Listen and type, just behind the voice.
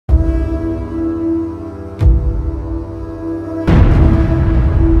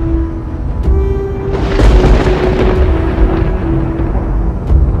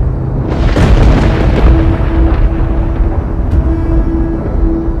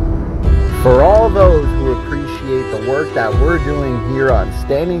For all those who appreciate the work that we're doing here on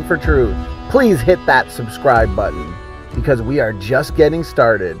Standing for Truth, please hit that subscribe button because we are just getting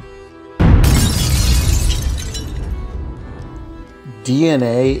started.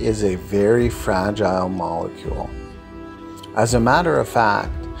 DNA is a very fragile molecule. As a matter of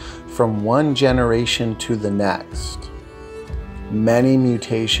fact, from one generation to the next, many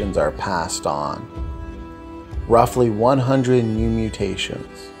mutations are passed on. Roughly 100 new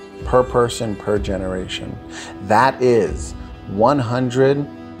mutations per person per generation. That is 100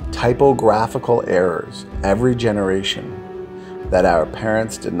 typographical errors every generation that our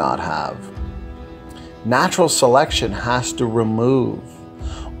parents did not have. Natural selection has to remove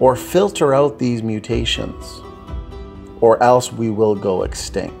or filter out these mutations, or else we will go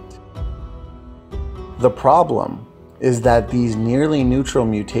extinct. The problem is that these nearly neutral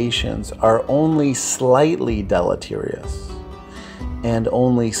mutations are only slightly deleterious and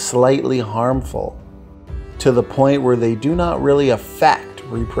only slightly harmful, to the point where they do not really affect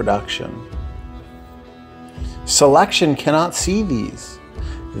reproduction. Selection cannot see these.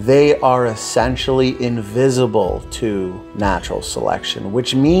 They are essentially invisible to natural selection,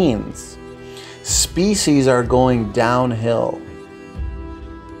 which means species are going downhill.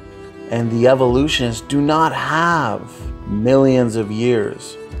 And the evolutionists do not have millions of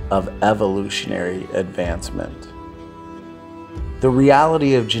years of evolutionary advancement. The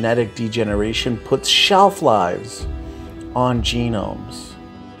reality of genetic degeneration puts shelf lives on genomes.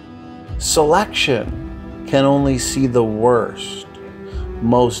 Selection can only see the worst,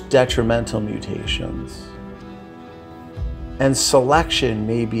 most detrimental mutations. And selection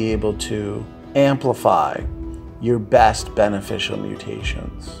may be able to amplify your best beneficial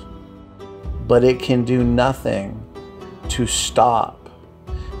mutations, but it can do nothing to stop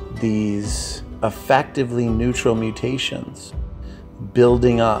these effectively neutral mutations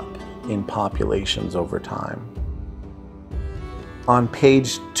building up in populations over time. On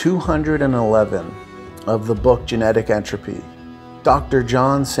page 211 of the book Genetic Entropy, Dr.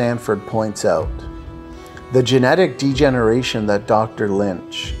 John Sanford points out the genetic degeneration that Dr.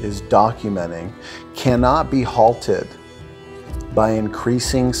 Lynch is documenting cannot be halted by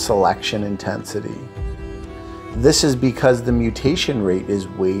increasing selection intensity. This is because the mutation rate is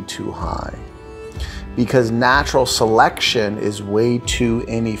way too high, because natural selection is way too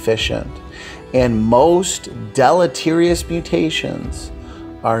inefficient, and most deleterious mutations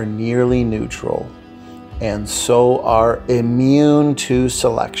are nearly neutral and so are immune to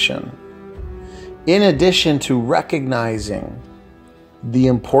selection. In addition to recognizing the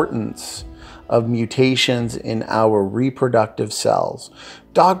importance of mutations in our reproductive cells,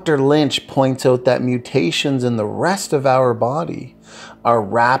 Dr. Lynch points out that mutations in the rest of our body are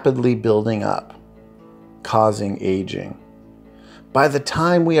rapidly building up, causing aging. By the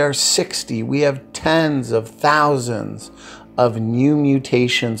time we are 60, we have tens of thousands of new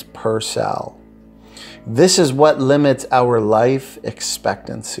mutations per cell. This is what limits our life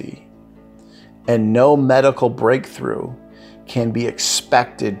expectancy, and no medical breakthrough can be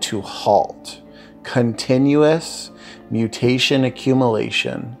expected to halt continuous mutation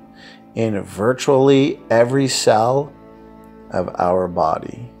accumulation in virtually every cell of our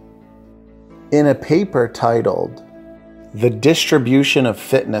body. In a paper titled "The Distribution of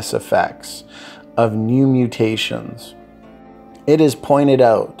Fitness Effects of New Mutations," it is pointed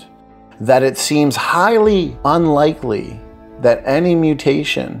out that it seems highly unlikely that any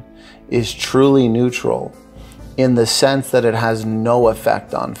mutation is truly neutral in the sense that it has no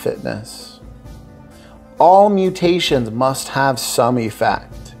effect on fitness. All mutations must have some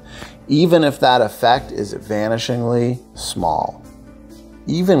effect, even if that effect is vanishingly small.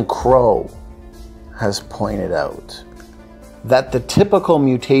 Even Crow has pointed out that the typical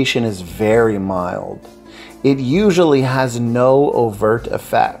mutation is very mild. It usually has no overt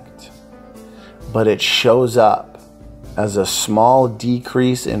effect, but it shows up as a small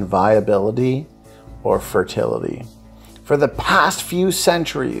decrease in viability or fertility. For the past few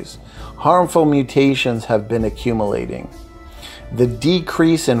centuries, harmful mutations have been accumulating. The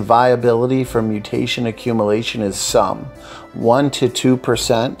decrease in viability from mutation accumulation is some 1 to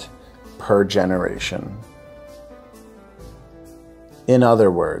 2% per generation. In other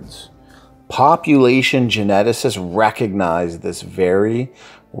words, population geneticists recognize this very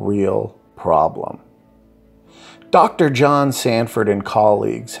real problem. Dr. John Sanford and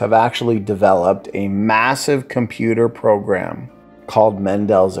colleagues have actually developed a massive computer program called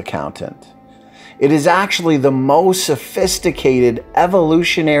Mendel's Accountant. It is actually the most sophisticated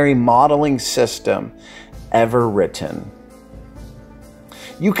evolutionary modeling system ever written.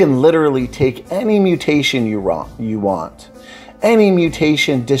 You can literally take any mutation you want any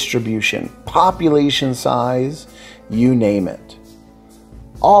mutation distribution, population size, you name it.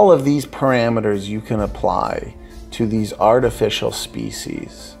 All of these parameters you can apply to these artificial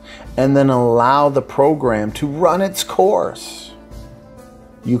species and then allow the program to run its course.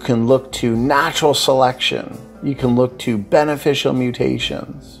 You can look to natural selection. You can look to beneficial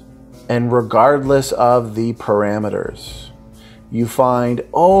mutations. And regardless of the parameters, you find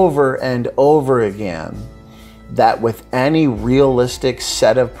over and over again that with any realistic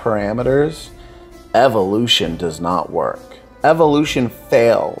set of parameters, evolution does not work. Evolution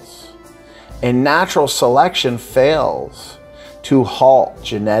fails, and natural selection fails to halt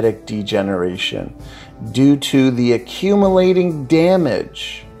genetic degeneration due to the accumulating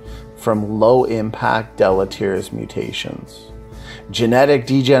damage from low-impact deleterious mutations. Genetic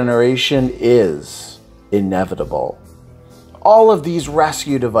degeneration is inevitable. All of these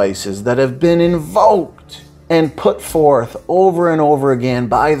rescue devices that have been invoked and put forth over and over again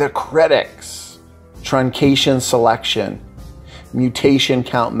by the critics, truncation selection, mutation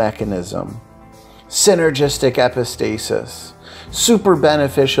count mechanism, synergistic epistasis, super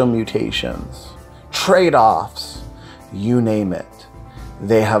beneficial mutations, trade-offs, you name it.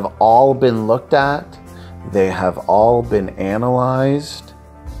 They have all been looked at, they have all been analyzed,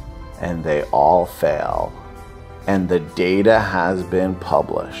 and they all fail. And the data has been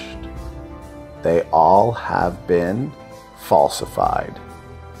published. They all have been falsified.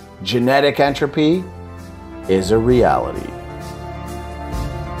 Genetic entropy is a reality.